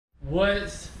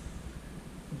What's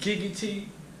BIKEEEEE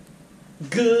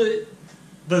good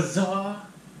Bazaar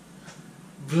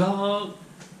vlog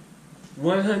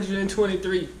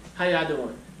 123. How y'all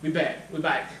doing? We back.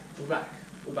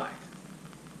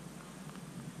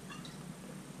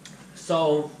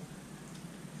 So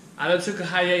I done took a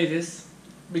hiatus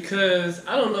because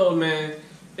I don't know, man.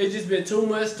 It's just been too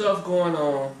much stuff going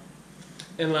on,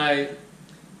 and like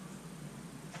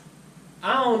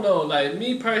I don't know. Like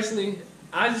me personally,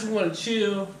 I just want to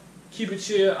chill, keep it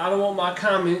chill. I don't want my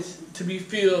comments to be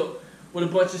filled with a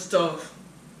bunch of stuff.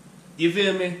 You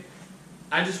feel me?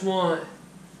 I just want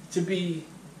to be,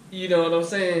 you know what I'm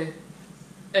saying?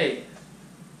 Hey.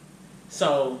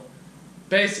 So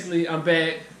basically, I'm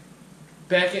back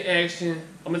in action.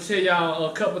 I'm gonna tell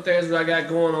y'all a couple things that I got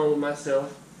going on with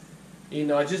myself. You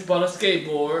know, I just bought a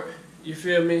skateboard. You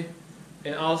feel me?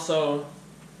 And also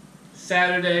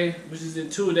Saturday, which is in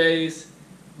 2 days,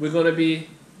 we're gonna be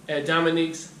at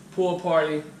Dominique's pool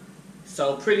party.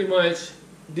 So pretty much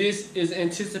this is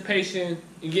anticipation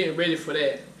and getting ready for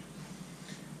that.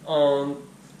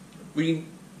 We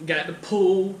got the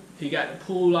pool. He got the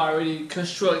pool already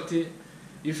constructed.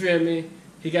 You feel me?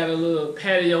 He got a little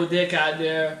patio deck out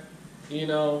there. You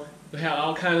know, we have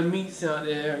all kind of meats out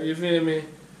there. You feel me?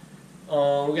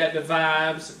 We got the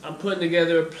vibes. I'm putting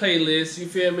together a playlist. You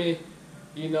feel me?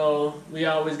 You know, we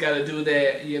always got to do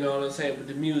that. You know what I'm saying, with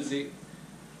the music.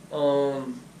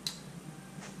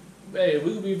 Hey,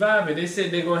 we could be vibing. They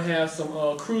said they're gonna have some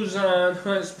Cruisin'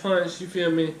 Hunts Punch. You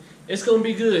feel me? It's gonna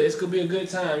be good. It's gonna be a good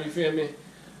time. You feel me?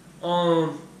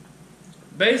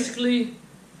 Basically,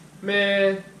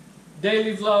 man,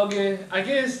 daily vlogging. I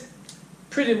guess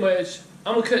pretty much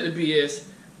I'm gonna cut the BS.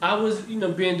 I was, you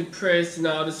know, being depressed and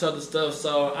all this other stuff,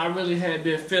 so I really hadn't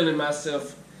been feeling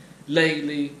myself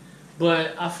lately.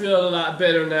 But I feel a lot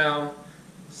better now,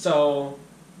 so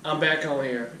I'm back on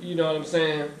here. You know what I'm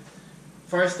saying?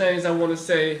 First things I want to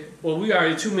say, well, we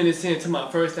already 2 minutes into my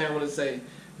first thing I want to say.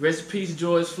 Rest in peace,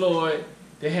 George Floyd.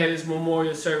 They had his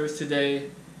memorial service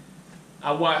today.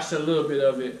 I watched a little bit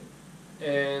of it,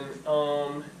 and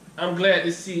I'm glad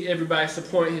to see everybody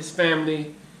supporting his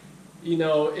family. You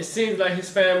know, it seems like his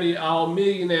family are all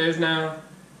millionaires now,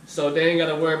 so they ain't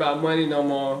got to worry about money no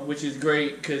more, which is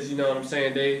great because, you know what I'm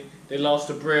saying, they lost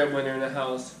a breadwinner in the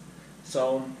house.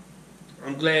 So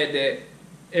I'm glad that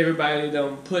everybody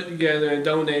done put together and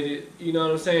donated, you know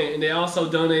what I'm saying? And they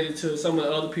also donated to some of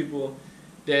the other people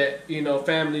that, you know,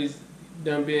 families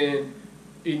done been,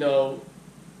 you know,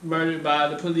 murdered by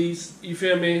the police, you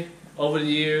feel me, over the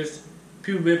years.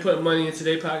 People been putting money into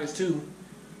their pockets too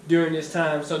during this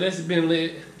time. So that's been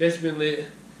lit.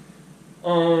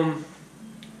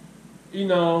 You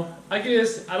know, I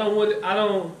guess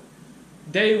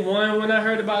day one when I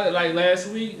heard about it, like last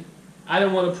week, I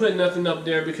didn't want to put nothing up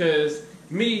there because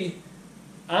me,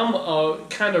 I'm a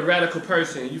kind of radical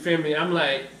person, you feel me? I'm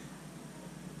like,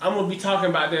 I'm going to be talking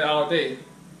about that all day.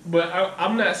 But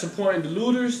I'm not supporting the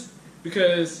looters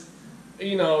because,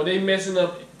 you know, they messing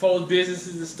up folks'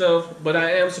 businesses and stuff. But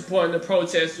I am supporting the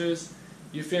protesters,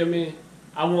 you feel me?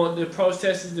 I want the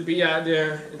protesters to be out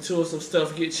there until some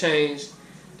stuff get changed.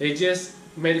 They just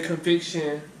made a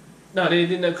conviction. No, they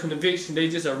didn't have a conviction. They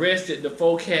just arrested the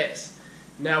 4 cats.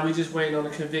 Now we just waiting on a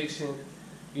conviction.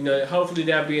 You know, hopefully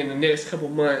that'll be in the next couple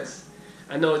months.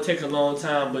 I know it takes a long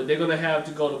time, but they're gonna have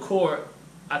to go to court,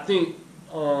 I think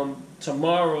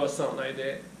tomorrow or something like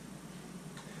that.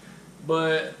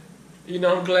 But, you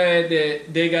know, I'm glad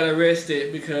that they got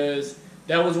arrested because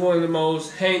that was one of the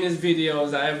most heinous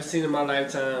videos I ever seen in my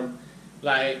lifetime.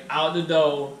 Like, out the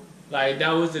door, like that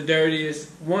was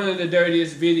one of the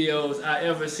dirtiest videos I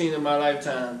ever seen in my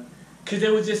lifetime. Cause they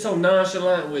were just so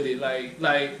nonchalant with it, like,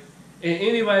 and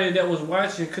anybody that was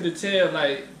watching could have tell,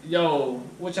 like, yo,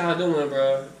 what y'all doing,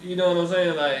 bro? You know what I'm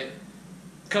saying? Like,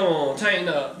 come on, tighten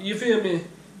up. You feel me?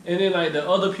 And then, like, the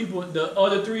other people, the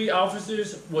other 3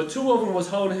 officers, well, 2 of them was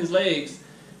holding his legs.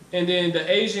 And then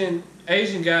the Asian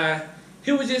guy,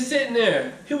 he was just sitting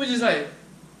there. He was just like,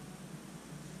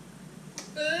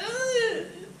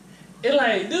 and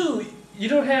like, dude, you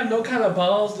don't have no kind of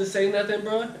balls to say nothing,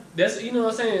 bro. That's, you know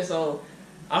what I'm saying? So,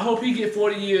 I hope he get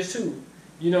 40 years, too.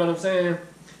 You know what I'm saying?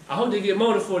 I hope they get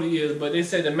more than 40 years, but they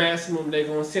say the maximum they're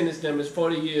going to sentence them is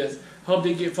 40 years. Hope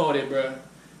they get 40, bro.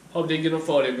 Hope they get them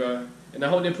 40, bro. And I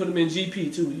hope they put them in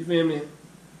GP, too. You feel me?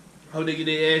 Hope they get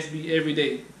their ass beat every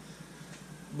day.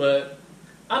 But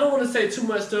I don't want to say too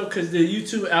much stuff because the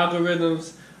YouTube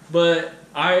algorithms, but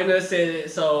I already said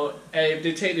it, so hey, if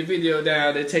they take the video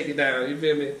down, they take it down. You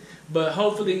feel me? But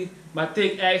hopefully my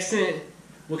thick accent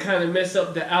will kind of mess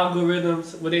up the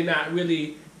algorithms where they not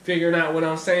really figuring out what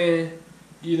I'm saying.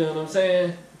 You know what I'm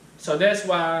saying? So that's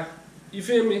why, you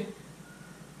feel me?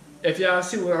 If y'all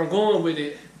see where I'm going with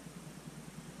it,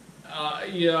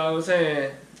 you know what I'm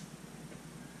saying?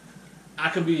 I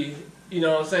could be, you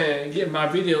know what I'm saying, getting my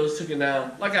videos taken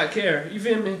down. Like I care, you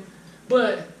feel me?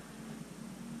 But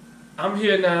I'm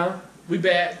here now. We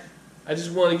back. I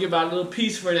just want to give out a little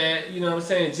piece for that, you know what I'm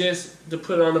saying, just to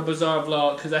put on the Bazaar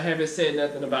vlog, because I haven't said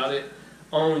nothing about it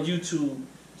on YouTube,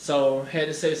 so had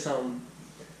to say something.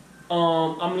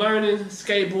 I'm learning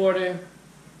skateboarding.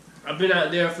 I've been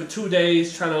out there for 2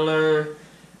 days trying to learn.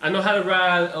 I know how to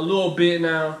ride a little bit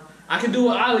now. I can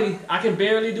do an ollie. I can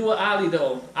barely do an ollie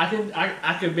though. I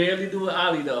can barely do an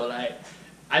ollie though. Like,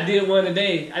 I did one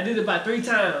today. I did it about 3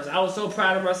 times. I was so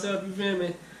proud of myself, you feel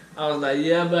me? I was like,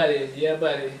 yeah buddy, yeah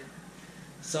buddy.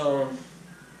 So,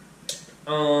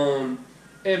 and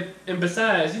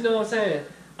besides, you know what I'm saying?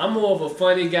 I'm more of a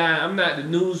funny guy. I'm not the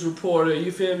news reporter,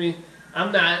 you feel me?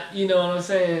 I'm not, you know what I'm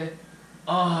saying?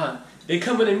 They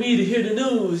coming to me to hear the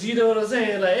news, you know what I'm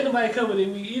saying? Like, ain't nobody coming to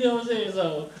me, you know what I'm saying?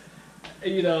 So,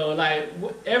 you know, like,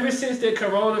 ever since the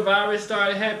coronavirus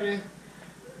started happening,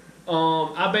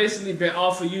 I basically been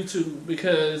off of YouTube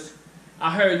because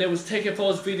I heard they was taking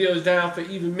folks' videos down for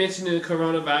even mentioning the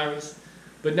coronavirus.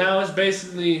 But now it's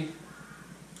basically,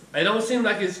 it don't seem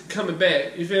like it's coming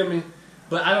back, you feel me?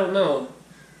 But I don't know.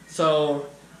 So,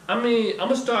 I mean, I'm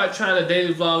going to start trying to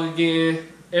daily vlog again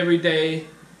every day,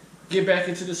 get back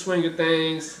into the swing of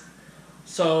things.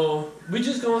 So, we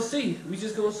just going to see. We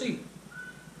just going to see.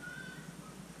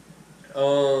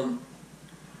 What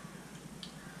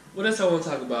else I want to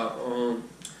talk about?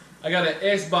 I got an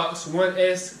Xbox One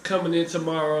S coming in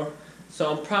tomorrow. So,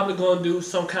 I'm probably going to do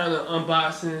some kind of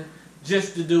unboxing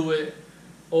just to do it,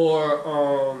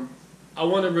 or I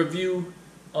want to review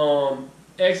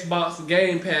Xbox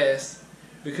Game Pass,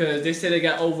 because they say they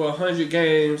got over 100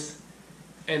 games,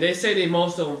 and they say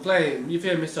most of them flame, you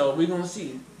feel me? So we gonna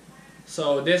see.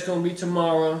 So that's gonna be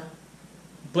tomorrow.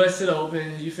 Bust it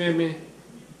open, you feel me?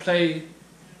 Play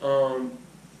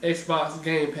Xbox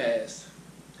Game Pass.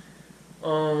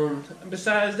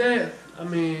 Besides that, I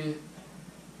mean,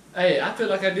 hey, I feel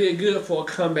like I did good for a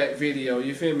comeback video,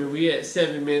 you feel me? We at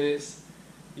 7 minutes,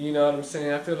 you know what I'm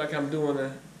saying? I feel like I'm doing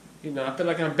I feel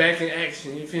like I'm back in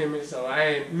action, you feel me? So I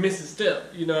ain't missing a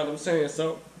step, you know what I'm saying?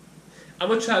 So I'm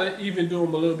going to try to even do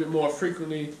them a little bit more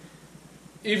frequently.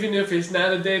 Even if it's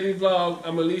not a daily vlog,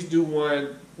 I'm at least do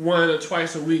one or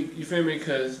twice a week, you feel me?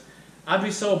 Because I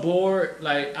be so bored,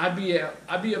 like I be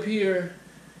up here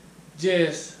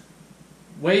just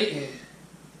waiting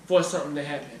for something to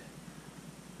happen.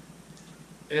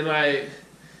 And like,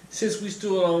 since we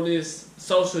still on this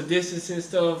social distancing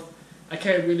stuff, I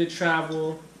can't really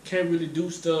travel, can't really do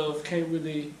stuff, can't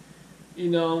really, you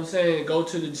know what I'm saying, go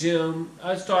to the gym.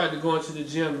 I started going to the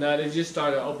gym now, they just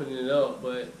started opening it up,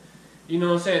 but you know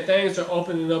what I'm saying, things are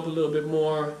opening up a little bit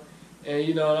more, and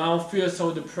you know, I don't feel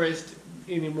so depressed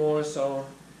anymore, so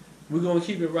we're gonna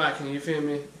keep it rocking, you feel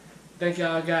me? Thank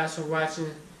y'all guys for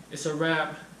watching. It's a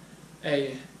wrap.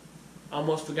 Hey, I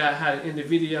almost forgot how to end the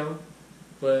video.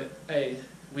 But, hey,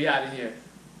 we out of here.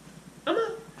 Let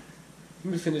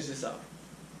me finish this off.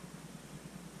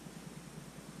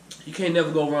 You can't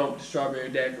never go wrong with the strawberry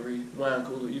daiquiri wine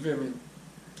cooler, you feel me?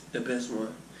 The best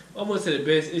one. I wouldn't say the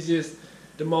best, it's just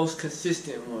the most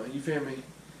consistent one, you feel me?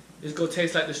 It's gonna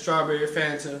taste like the strawberry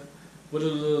Fanta with a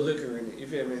little liquor in it, you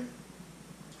feel me?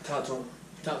 Talk to him.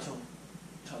 Talk to him.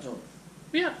 Talk to him.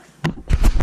 Yeah.